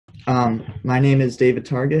My name is David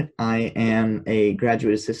Target. I am a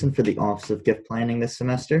graduate assistant for the Office of Gift Planning this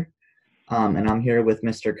semester, and I'm here with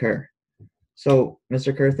Mr. Kerr. So,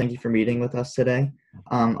 Mr. Kerr, thank you for meeting with us today.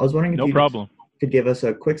 I was wondering if No you problem. could give us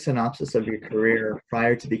a quick synopsis of your career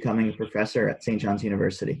prior to becoming a professor at St. John's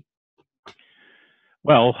University.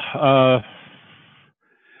 Well, I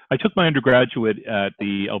took my undergraduate at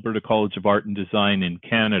the Alberta College of Art and Design in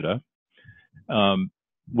Canada.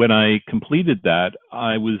 When I completed that,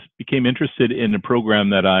 I became interested in a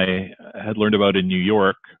program that I had learned about in New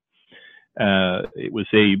York. It was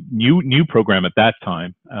a new program at that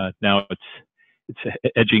time. Now it's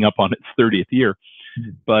edging up on its 30th year,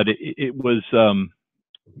 but it was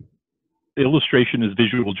illustration as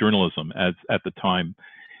visual journalism at the time,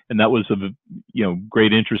 and that was of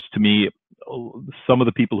great interest to me. Some of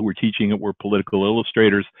the people who were teaching it were political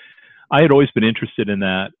illustrators. I had always been interested in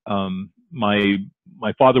that.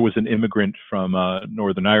 My father was an immigrant from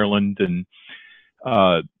Northern Ireland, and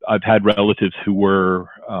I've had relatives who were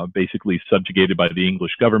basically subjugated by the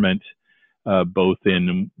English government, both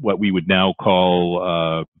in what we would now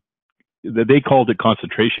call, they called it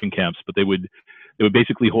concentration camps, but they would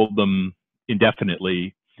basically hold them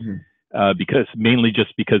indefinitely, mainly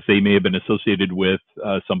just because they may have been associated with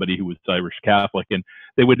somebody who was Irish Catholic, and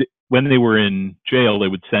they would, when they were in jail, they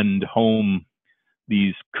would send home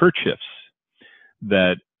these kerchiefs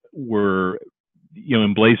that were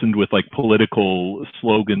emblazoned with like political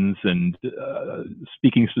slogans and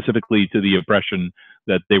speaking specifically to the oppression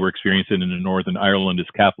that they were experiencing in Northern Ireland as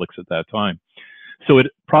Catholics at that time. So it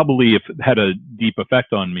probably had a deep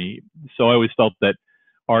effect on me. So I always felt that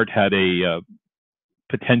art had a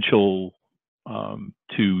potential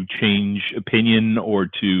to change opinion or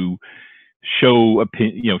to show up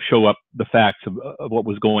the facts of what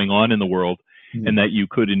was going on in the world, and that you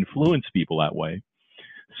could influence people that way.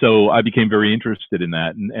 So I became very interested in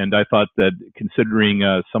that, and I thought that considering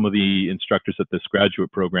some of the instructors at this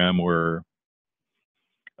graduate program were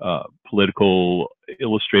political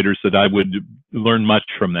illustrators, that I would learn much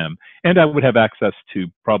from them, and I would have access to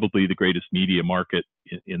probably the greatest media market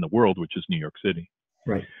in the world, which is New York City.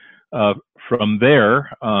 Right. From there,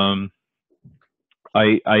 I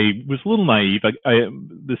was a little naive.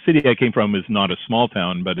 The city I came from is not a small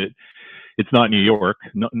town, but it's not New York.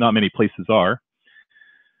 Not many places are.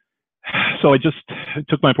 So I just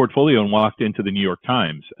took my portfolio and walked into the New York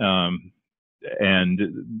Times. And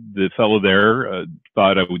the fellow there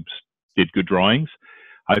thought I did good drawings.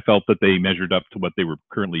 I felt that they measured up to what they were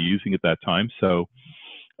currently using at that time. So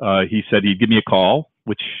he said he'd give me a call,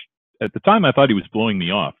 which at the time I thought he was blowing me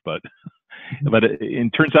off, but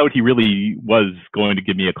it turns out he really was going to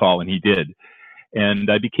give me a call, and he did. And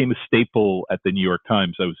I became a staple at the New York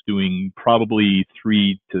Times. I was doing probably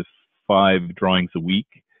 3 to 5 drawings a week.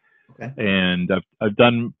 Okay. And I've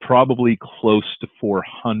done probably close to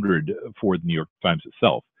 400 for the New York Times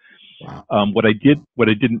itself. Wow. What I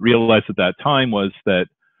didn't realize at that time was that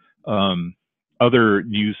other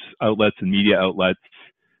news outlets and media outlets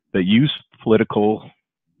that use political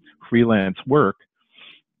freelance work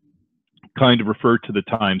kind of refer to the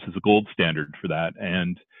Times as a gold standard for that.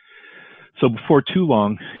 And so before too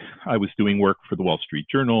long, I was doing work for the Wall Street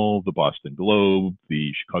Journal, the Boston Globe,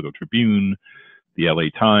 the Chicago Tribune, the LA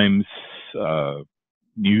Times,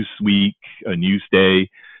 Newsweek, Newsday,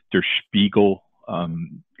 Der Spiegel.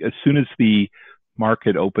 As soon as the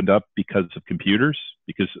market opened up because of computers,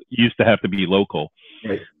 because you used to have to be local,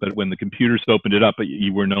 right, but when the computers opened it up,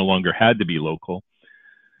 you were no longer had to be local.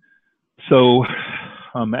 So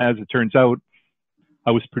as it turns out,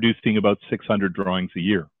 I was producing about 600 drawings a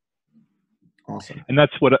year. Awesome. And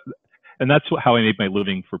that's how I made my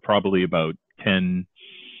living for probably about 10,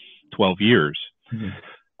 12 years.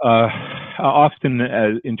 Often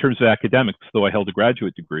in terms of academics, though I held a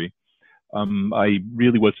graduate degree, I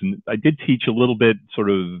really wasn't, I did teach a little bit sort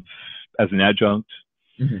of as an adjunct,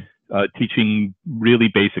 teaching really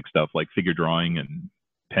basic stuff like figure drawing and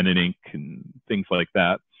pen and ink and things like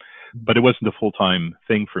that. But it wasn't a full-time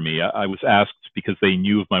thing for me. I was asked because they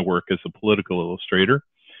knew of my work as a political illustrator.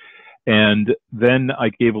 And then I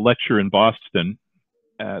gave a lecture in Boston,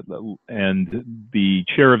 and the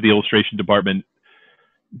chair of the illustration department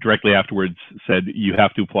directly afterwards said, "You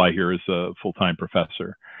have to apply here as a full-time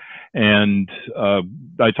professor." And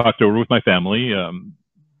I talked over with my family,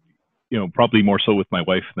 probably more so with my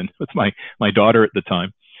wife than with my daughter at the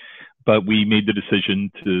time. But we made the decision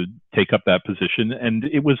to take up that position, and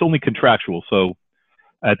it was only contractual. So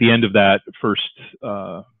at the end of that first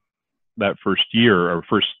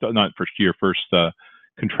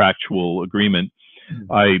contractual agreement,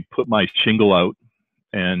 I put my shingle out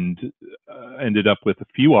and ended up with a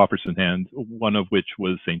few offers in hand, one of which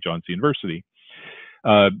was St. John's University.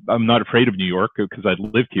 I'm not afraid of New York because I'd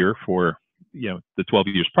lived here for the 12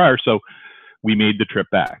 years prior, so we made the trip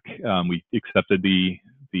back. We accepted the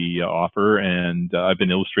offer, and I've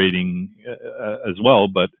been illustrating as well,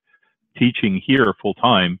 but teaching here full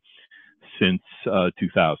time since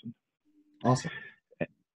 2000. Awesome.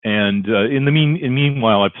 And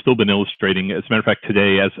meanwhile, I've still been illustrating. As a matter of fact,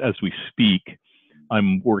 today, as we speak,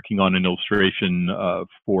 I'm working on an illustration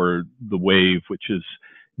for The Wave, which is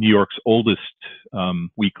New York's oldest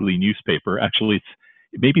weekly newspaper. Actually, it's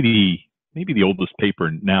maybe the oldest paper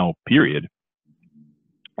now, period.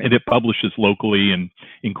 And it publishes locally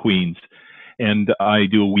in Queens. And I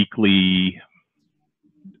do a weekly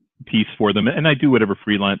piece for them, and I do whatever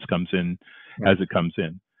freelance comes in as it comes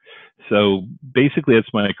in. So basically,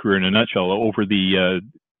 that's my career in a nutshell. Over the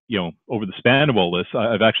span of all this,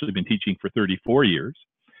 I've actually been teaching for 34 years.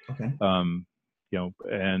 Okay. And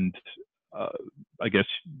I guess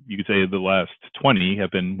you could say the last 20 have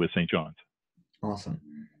been with St. John's. Awesome.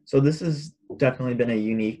 So this has definitely been a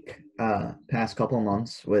unique past couple of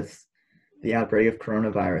months with the outbreak of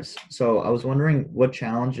coronavirus. So I was wondering what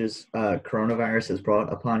challenges coronavirus has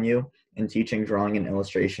brought upon you in teaching drawing and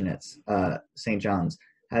illustration at St. John's.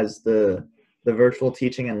 Has the virtual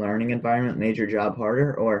teaching and learning environment made your job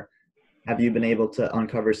harder, or have you been able to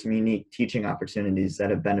uncover some unique teaching opportunities that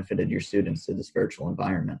have benefited your students through this virtual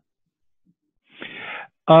environment?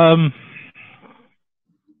 That's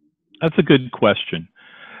a good question.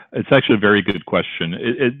 It's actually a very good question.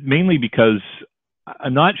 Mainly because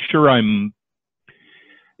I'm not sure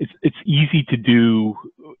it's easy to do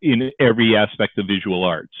in every aspect of visual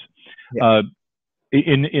arts. Yeah.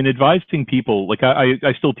 In advising people, like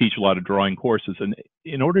I still teach a lot of drawing courses, and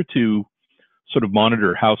in order to sort of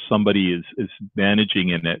monitor how somebody is managing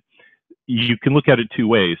in it, you can look at it two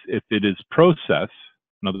ways. If it is process,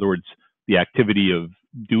 in other words, the activity of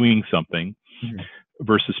doing something,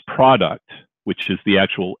 versus product, which is the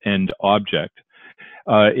actual end object,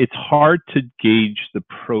 it's hard to gauge the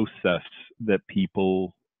process that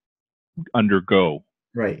people undergo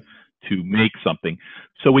to make something.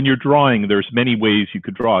 So when you're drawing, there's many ways you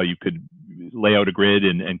could draw. You could lay out a grid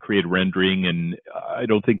and create a rendering, and I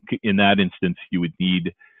don't think in that instance you would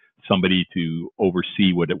need somebody to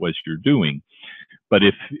oversee what it was you're doing. But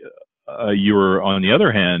if you're, on the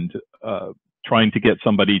other hand, trying to get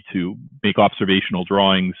somebody to make observational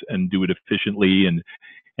drawings and do it efficiently and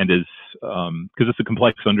as because it's a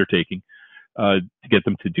complex undertaking, to get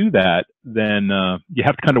them to do that, then you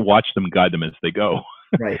have to kind of watch them, guide them as they go,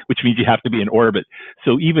 which means you have to be in orbit.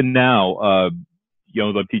 So even now, I'm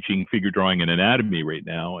teaching figure drawing and anatomy right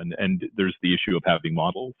now, and there's the issue of having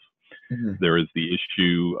models. There is the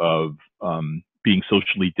issue of being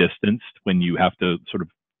socially distanced when you have to sort of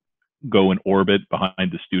go in orbit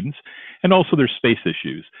behind the students, and also there's space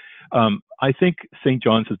issues. I think St.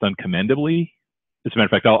 John's has done commendably. As a matter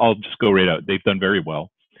of fact, I'll just go right out. They've done very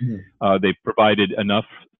well. They've provided enough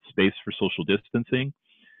space for social distancing.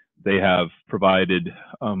 They have provided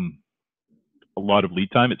a lot of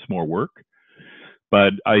lead time. It's more work,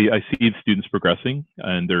 but I see the students progressing,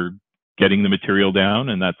 and they're getting the material down,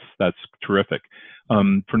 and that's terrific.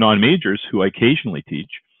 For non-majors who I occasionally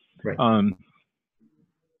teach,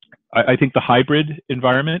 I think the hybrid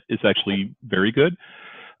environment is actually very good,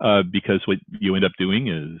 because what you end up doing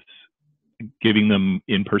is giving them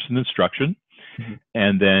in-person instruction,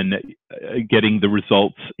 and then getting the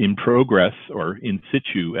results in progress or in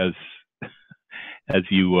situ as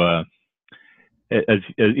you as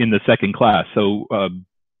in the second class. So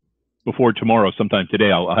before tomorrow, sometime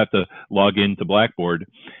today, I'll have to log into Blackboard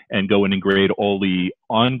and go in and grade all the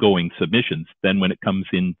ongoing submissions. Then when it comes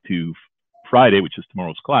into Friday, which is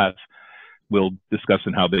tomorrow's class, we'll discuss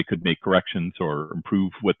on how they could make corrections or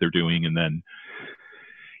improve what they're doing. And then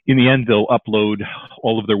in the end, they'll upload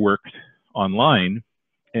all of their work online,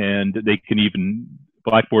 and they can even,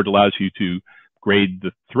 Blackboard allows you to grade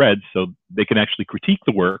the threads, so they can actually critique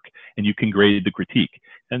the work, and you can grade the critique.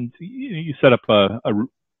 And you set up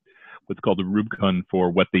what's called a Rubicon for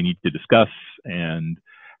what they need to discuss and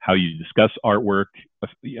how you discuss artwork,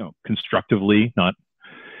 constructively, not,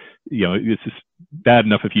 it's just bad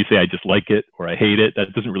enough if you say I just like it or I hate it.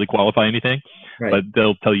 That doesn't really qualify anything, but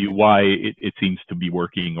they'll tell you why it seems to be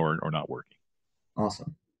working or not working.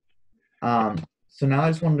 Awesome. So now I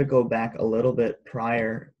just wanted to go back a little bit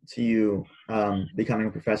prior to you becoming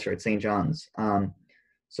a professor at St. John's.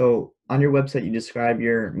 So on your website, you describe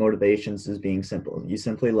your motivations as being simple. You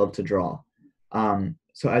simply love to draw.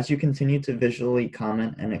 So as you continue to visually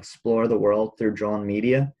comment and explore the world through drawn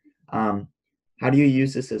media, how do you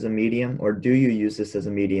use this as a medium, or do you use this as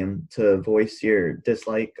a medium to voice your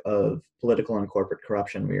dislike of political and corporate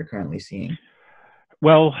corruption we are currently seeing?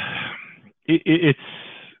 Well, it's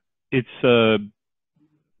a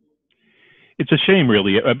shame,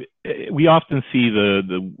 really. We often see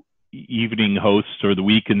the evening hosts or the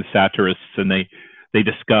weekend satirists, and they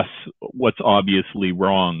discuss what's obviously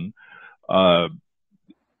wrong. I'm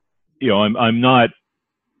not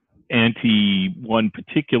anti one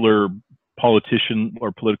particular politician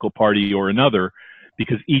or political party or another,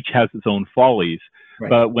 because each has its own follies. Right.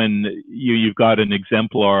 But when you've got an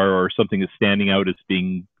exemplar or something that's standing out as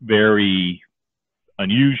being very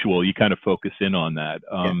unusual, you kind of focus in on that.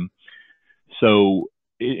 Yeah. So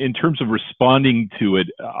in terms of responding to it,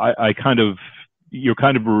 you're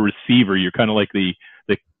kind of a receiver. You're kind of like the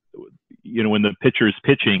when the pitcher is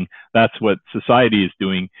pitching, that's what society is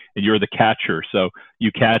doing, and you're the catcher. So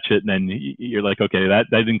you catch it, and then you're like, okay, that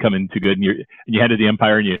didn't come in too good, and you hand it to the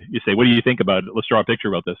umpire, and you say, what do you think about it? Let's draw a picture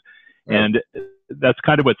about this. Right. And that's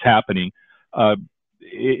kind of what's happening.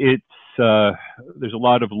 There's a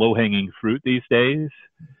lot of low-hanging fruit these days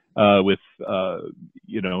with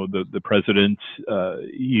the president.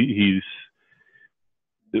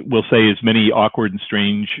 We'll say as many awkward and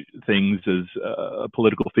strange things as a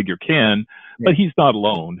political figure can, but he's not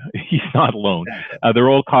alone. He's not alone. They're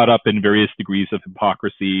all caught up in various degrees of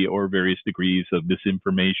hypocrisy or various degrees of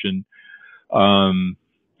misinformation.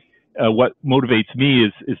 What motivates me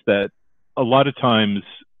is that a lot of times,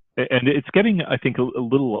 and it's getting, I think, a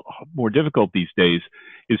little more difficult these days,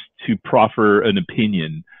 is to proffer an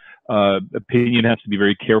opinion. Opinion has to be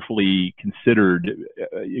very carefully considered.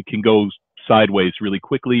 It can go sideways really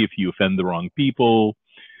quickly if you offend the wrong people.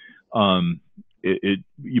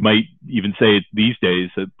 You might even say these days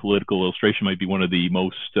that political illustration might be one of the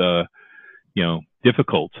most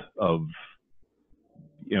difficult of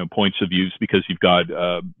points of views, because you've got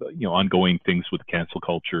ongoing things with cancel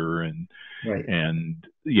culture and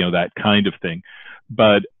that kind of thing.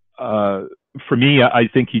 But for me, I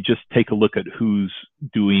think you just take a look at who's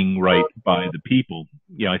doing right by the people.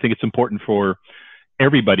 I think it's important for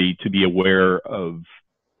everybody to be aware of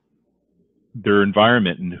their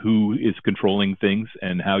environment and who is controlling things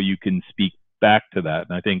and how you can speak back to that.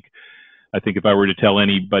 And I think if I were to tell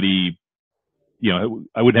anybody, I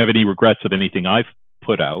wouldn't have any regrets of anything I've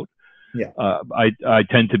put out. Yeah. I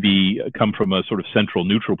tend to come from a sort of central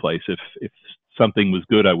neutral place. If something was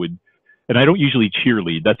good, I would, and I don't usually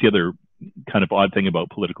cheerlead. That's the other kind of odd thing about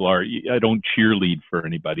political art. I don't cheerlead for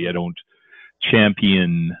anybody. I don't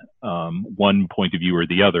champion one point of view or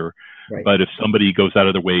the other. Right. But if somebody goes out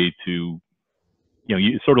of their way to,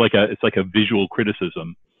 it's sort of it's like a visual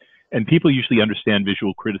criticism, and people usually understand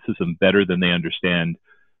visual criticism better than they understand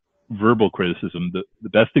verbal criticism. The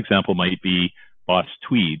best example might be Boss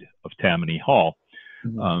Tweed of Tammany Hall.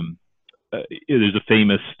 Mm-hmm. There's a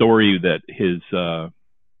famous story that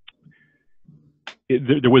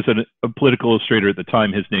there was a political illustrator at the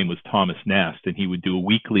time. His name was Thomas Nast, and he would do a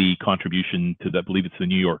weekly contribution to, I believe it's the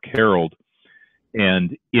New York Herald.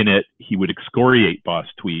 And in it, he would excoriate Boss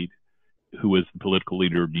Tweed, who was the political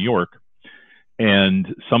leader of New York.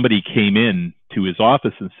 And somebody came in to his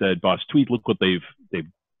office and said, Boss Tweed, look what they've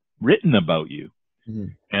written about you. Mm-hmm.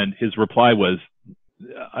 And his reply was,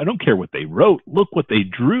 I don't care what they wrote, look what they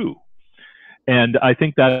drew. And I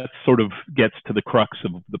think that sort of gets to the crux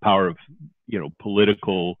of the power of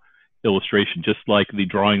political illustration, just like the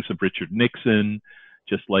drawings of Richard Nixon,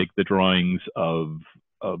 just like the drawings of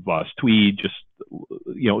Boss Tweed,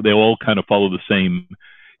 they all kind of follow the same,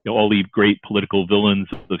 all the great political villains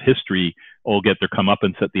of history all get their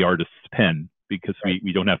comeuppance at the artist's pen, because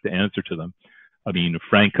we don't have to answer to them. I mean,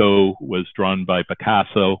 Franco was drawn by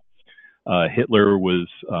Picasso. Hitler was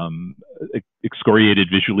excoriated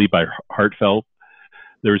visually by Hartfeld.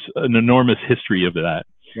 There's an enormous history of that.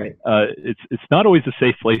 Right. It's not always a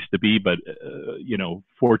safe place to be, but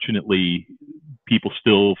fortunately, people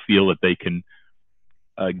still feel that they can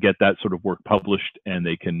get that sort of work published, and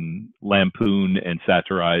they can lampoon and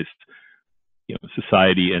satirize,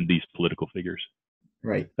 society and these political figures.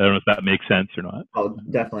 Right. I don't know if that makes sense or not. Oh,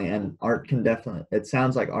 definitely. And art can definitely, it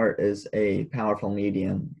sounds like art is a powerful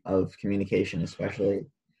medium of communication, especially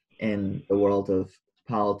in the world of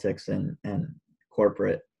politics and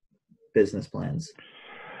corporate business plans.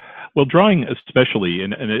 Well, drawing especially,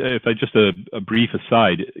 and if I just a brief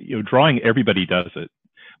aside, drawing, everybody does it.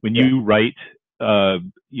 When you write,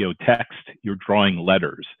 text, you're drawing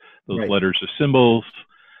letters. Those letters are symbols.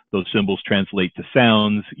 Those symbols translate to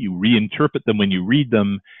sounds. You reinterpret them when you read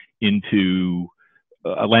them into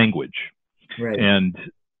a language. Right. And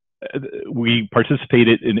we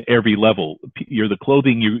participated in every level. The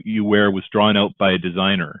clothing you wear was drawn out by a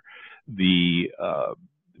designer. The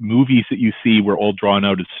movies that you see were all drawn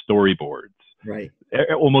out as storyboards. Right.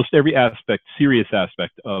 Almost every aspect, serious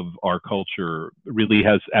aspect of our culture really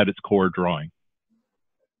has at its core drawing.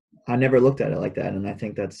 I never looked at it like that, and I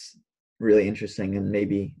think that's really interesting, and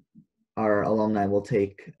maybe our alumni will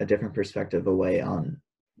take a different perspective away on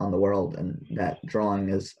the world, and that drawing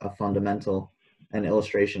is a fundamental, and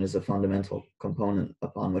illustration is a fundamental component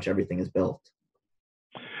upon which everything is built.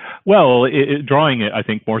 Well, drawing, I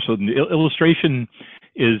think, more so than illustration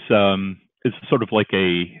is sort of like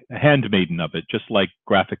a handmaiden of it, just like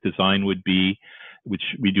graphic design would be, which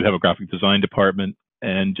we do have a graphic design department,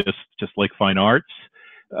 and just like fine arts,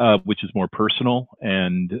 which is more personal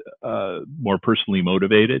and more personally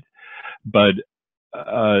motivated, but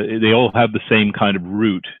they all have the same kind of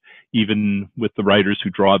root, even with the writers who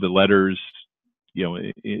draw the letters,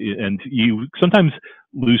 and you sometimes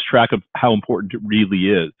lose track of how important it really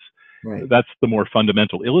is. Right. That's the more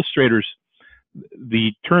fundamental. Illustrators,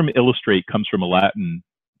 the term illustrate comes from a Latin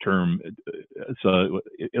term. It's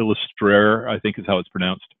illustrare, I think is how it's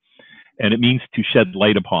pronounced. And it means to shed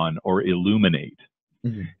light upon or illuminate.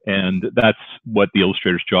 Mm-hmm. And that's what the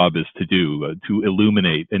illustrator's job is to do, to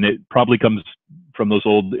illuminate. And it probably comes from those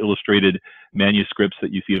old illustrated manuscripts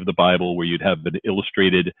that you see of the Bible, where you'd have an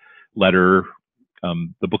illustrated letter.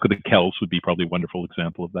 The Book of the Kells would be probably a wonderful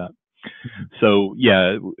example of that. Mm-hmm. So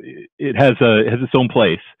yeah, it has its own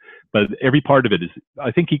place, but every part of it is, I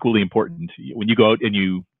think, equally important. When you go out and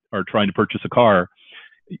you are trying to purchase a car,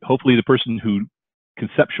 hopefully the person who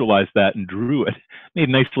conceptualized that and drew it made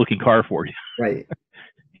a nice looking car for you. Right.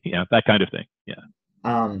 Yeah, that kind of thing. Yeah.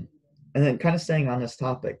 And then kind of staying on this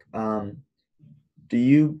topic,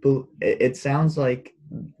 it sounds like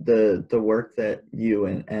the work that you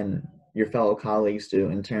and your fellow colleagues do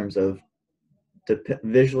in terms of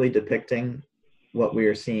visually depicting what we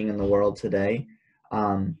are seeing in the world today,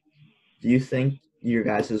 do you think your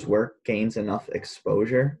guys' work gains enough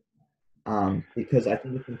exposure? Because I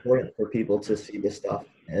think it's important for people to see this stuff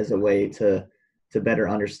as a way to better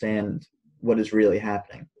understand what is really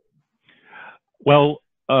happening. Well,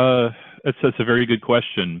 that's a very good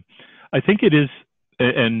question. I think it is,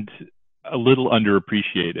 and a little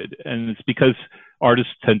underappreciated, and it's because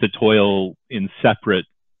artists tend to toil in separate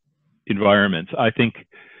environments. I think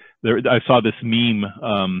I saw this meme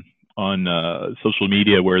on social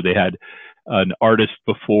media where they had an artist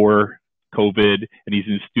before COVID and he's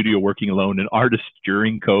in his studio working alone, an artist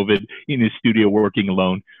during COVID in his studio working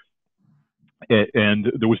alone,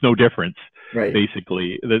 and there was no difference. Right.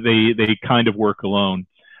 Basically, they kind of work alone.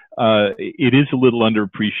 It is a little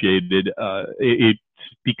underappreciated. It's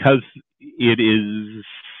because it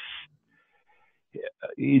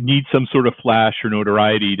needs some sort of flash or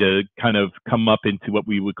notoriety to kind of come up into what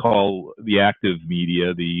we would call the active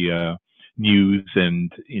media, the news,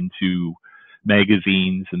 and into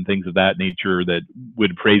magazines and things of that nature that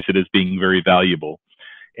would praise it as being very valuable.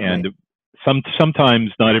 And right.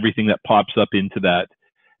 Sometimes not everything that pops up into that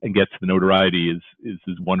and gets the notoriety is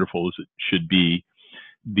as wonderful as it should be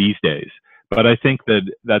these days. But I think that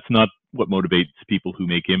that's not what motivates people who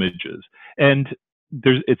make images. And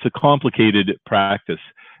it's a complicated practice.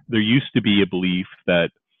 There used to be a belief that,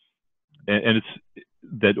 and it's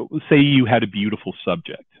that, say you had a beautiful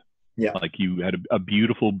subject, yeah, like you had a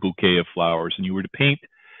beautiful bouquet of flowers, and you were to paint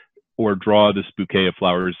or draw this bouquet of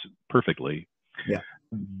flowers perfectly. Yeah,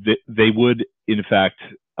 they would, in fact,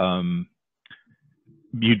 you'd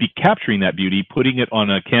be capturing that beauty, putting it on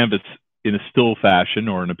a canvas in a still fashion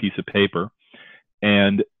or on a piece of paper,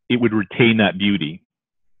 and it would retain that beauty.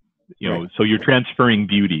 Right. So you're transferring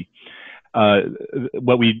beauty.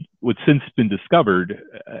 What's since been discovered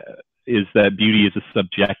is that beauty is a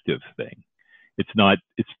subjective thing. It's not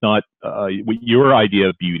your idea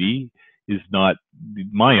of beauty is not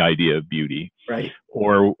my idea of beauty. Right.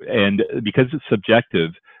 And because it's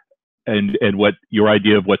subjective, and what your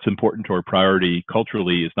idea of what's important or priority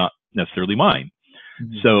culturally is not necessarily mine.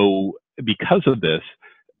 Mm-hmm. So because of this,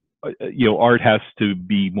 art has to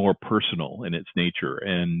be more personal in its nature.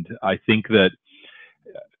 And I think that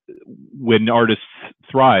when artists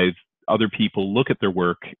thrive, other people look at their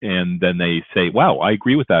work and then they say, wow, I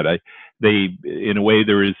agree with that. In a way,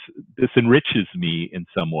 this enriches me in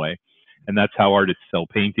some way. And that's how artists sell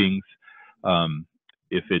paintings.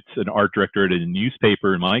 If it's an art director at a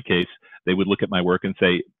newspaper, in my case, they would look at my work and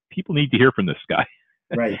say, people need to hear from this guy.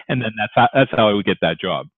 Right. And then that's how I would get that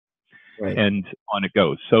job. Right. And on it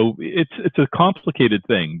goes. So it's a complicated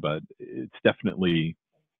thing, but it's definitely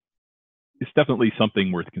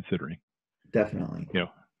something worth considering. Definitely.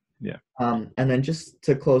 Yeah. And then just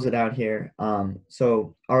to close it out here,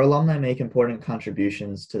 so our alumni make important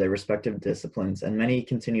contributions to their respective disciplines, and many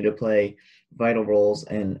continue to play vital roles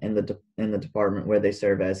in the department where they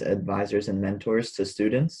serve as advisors and mentors to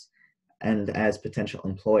students and as potential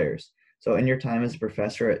employers. So in your time as a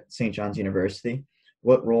professor at St. John's University,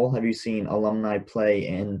 what role have you seen alumni play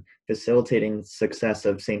in facilitating success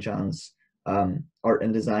of St. John's art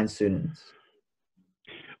and design students?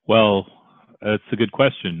 Well, that's a good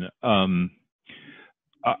question. I've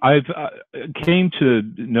came to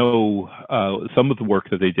know some of the work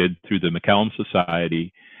that they did through the McCallum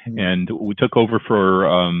Society, and we took over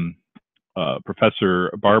for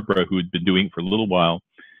Professor Barbara, who had been doing it for a little while,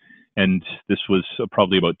 and this was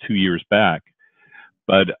probably about 2 years back.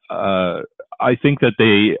 But I think that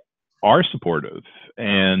they are supportive,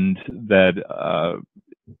 and that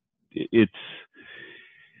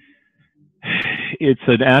it's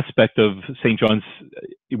an aspect of St. John's.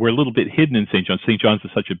 We're a little bit hidden in St. John's. St. John's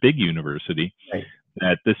is such a big university, right,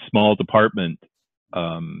 that this small department,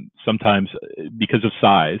 sometimes because of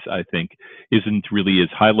size, I think, isn't really as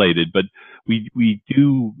highlighted. But we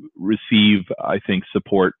do receive, I think,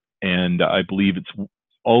 support, and I believe it's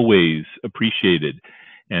always appreciated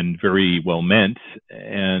and very well meant,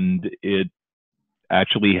 and it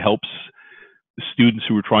actually helps students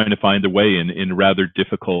who are trying to find their way in rather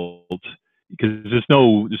difficult, because there's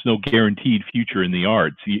no guaranteed future in the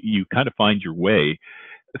arts. You kind of find your way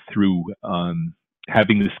through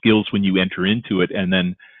having the skills when you enter into it, and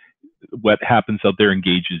then what happens out there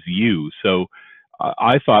engages you. So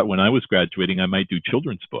I thought when I was graduating I might do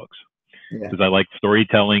children's books, because I like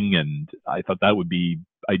storytelling, and I thought that would be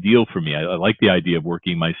ideal for me. I like the idea of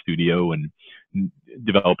working in my studio and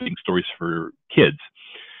developing stories for kids,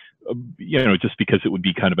 just because it would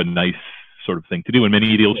be kind of a nice sort of thing to do. And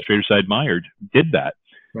many of the illustrators I admired did that.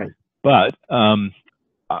 Right. But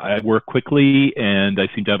I work quickly, and I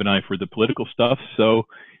seem to have an eye for the political stuff. So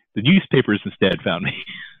the newspapers instead found me.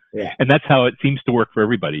 Yeah. And that's how it seems to work for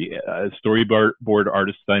everybody. Storyboard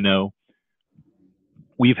artists I know,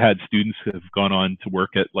 we've had students who have gone on to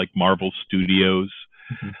work at like Marvel Studios.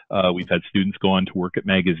 We've had students go on to work at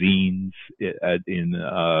magazines, in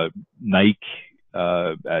Nike,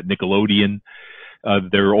 at Nickelodeon.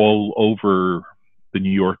 They're all over the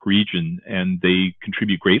New York region, and they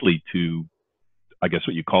contribute greatly to, I guess,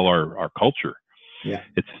 what you call our culture. Yeah,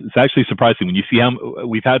 it's actually surprising when you see how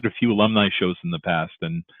we've had a few alumni shows in the past,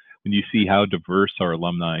 and when you see how diverse our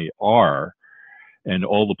alumni are and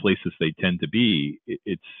all the places they tend to be,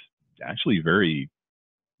 it's actually very,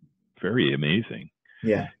 very amazing.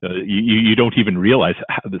 Yeah, you don't even realize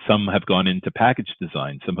how that some have gone into package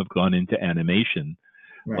design, some have gone into animation.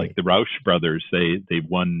 Right. Like the Rausch brothers, they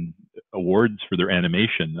won awards for their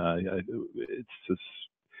animation. It's just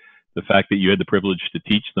the fact that you had the privilege to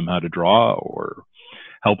teach them how to draw or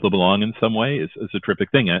help them along in some way is a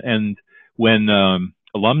terrific thing. And when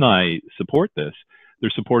alumni support this,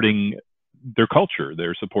 they're supporting their culture.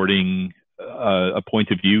 They're supporting a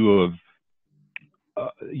point of view of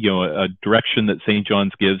a direction that St.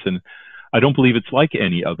 John's gives. And I don't believe it's like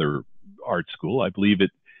any other art school. I believe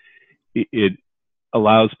it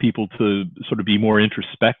allows people to sort of be more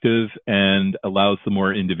introspective and allows them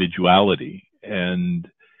more individuality. And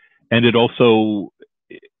it also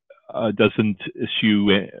doesn't issue,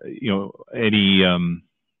 any,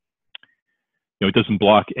 it doesn't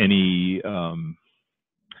block any,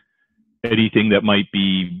 anything that might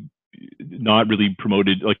be not really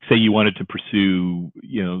promoted. Like say you wanted to pursue,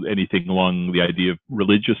 anything along the idea of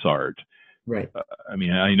religious art. Right. I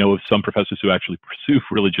mean, I know of some professors who actually pursue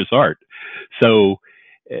religious art. So,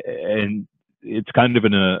 and it's kind of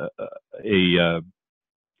I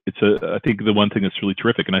think the one thing that's really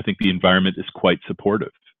terrific, and I think the environment is quite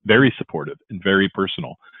supportive, very supportive and very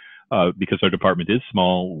personal, because our department is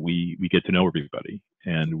small. We get to know everybody,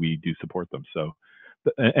 and we do support them. So,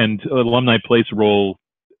 and alumni plays a role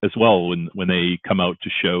as well when they come out to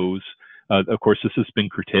shows. Of course, this has been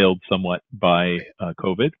curtailed somewhat by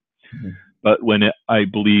COVID. Mm-hmm. But when I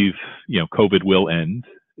believe, COVID will end,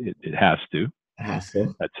 it has to. It has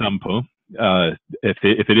to. At some point. If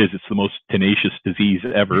it is, it's the most tenacious disease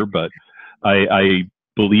ever, but I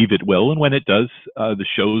believe it will. And when it does, the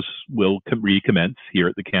shows will recommence here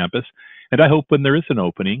at the campus. And I hope when there is an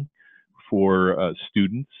opening for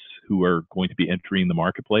students who are going to be entering the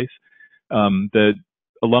marketplace, that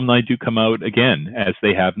alumni do come out again, as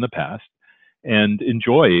they have in the past, and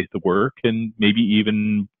enjoy the work, and maybe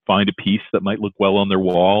even find a piece that might look well on their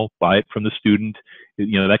wall, buy it from the student.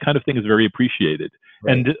 That kind of thing is very appreciated.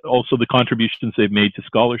 Right. And also the contributions they've made to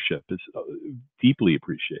scholarship is deeply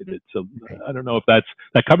appreciated. So right. I don't know if that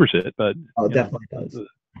covers it, but definitely does.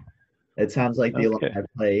 it sounds like the Okay. alumni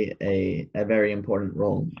play a very important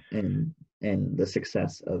role in the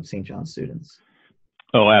success of St. John's students.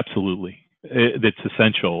 Oh, absolutely. It's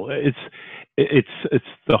essential. It's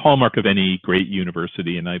the hallmark of any great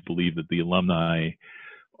university, and I believe that the alumni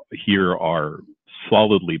here are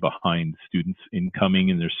solidly behind students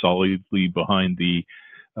incoming, and they're solidly behind the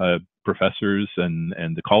professors and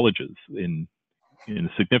the colleges in a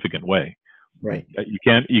significant way. Right.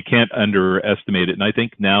 You can't underestimate it, and I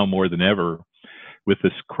think now more than ever, with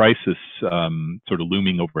this crisis sort of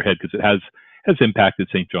looming overhead, because it has impacted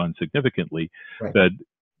St. John significantly, Right. that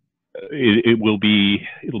it'll be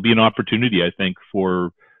an opportunity, I think,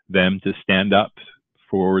 for them to stand up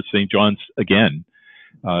for St. John's again.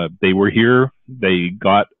 They were here, they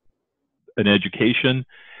got an education,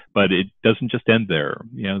 but it doesn't just end there.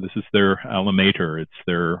 You know, this is their alma mater. It's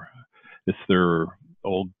their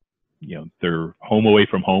old, you know, their home away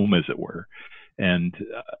from home, as it were, and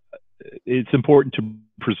it's important to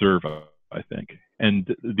preserve, I think,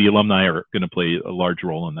 and the alumni are going to play a large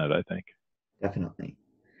role in that, I think. Definitely.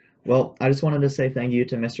 Well, I just wanted to say thank you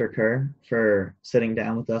to Mr. Kerr for sitting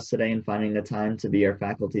down with us today and finding the time to be our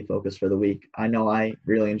faculty focus for the week. I know I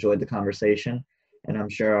really enjoyed the conversation, and I'm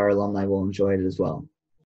sure our alumni will enjoy it as well.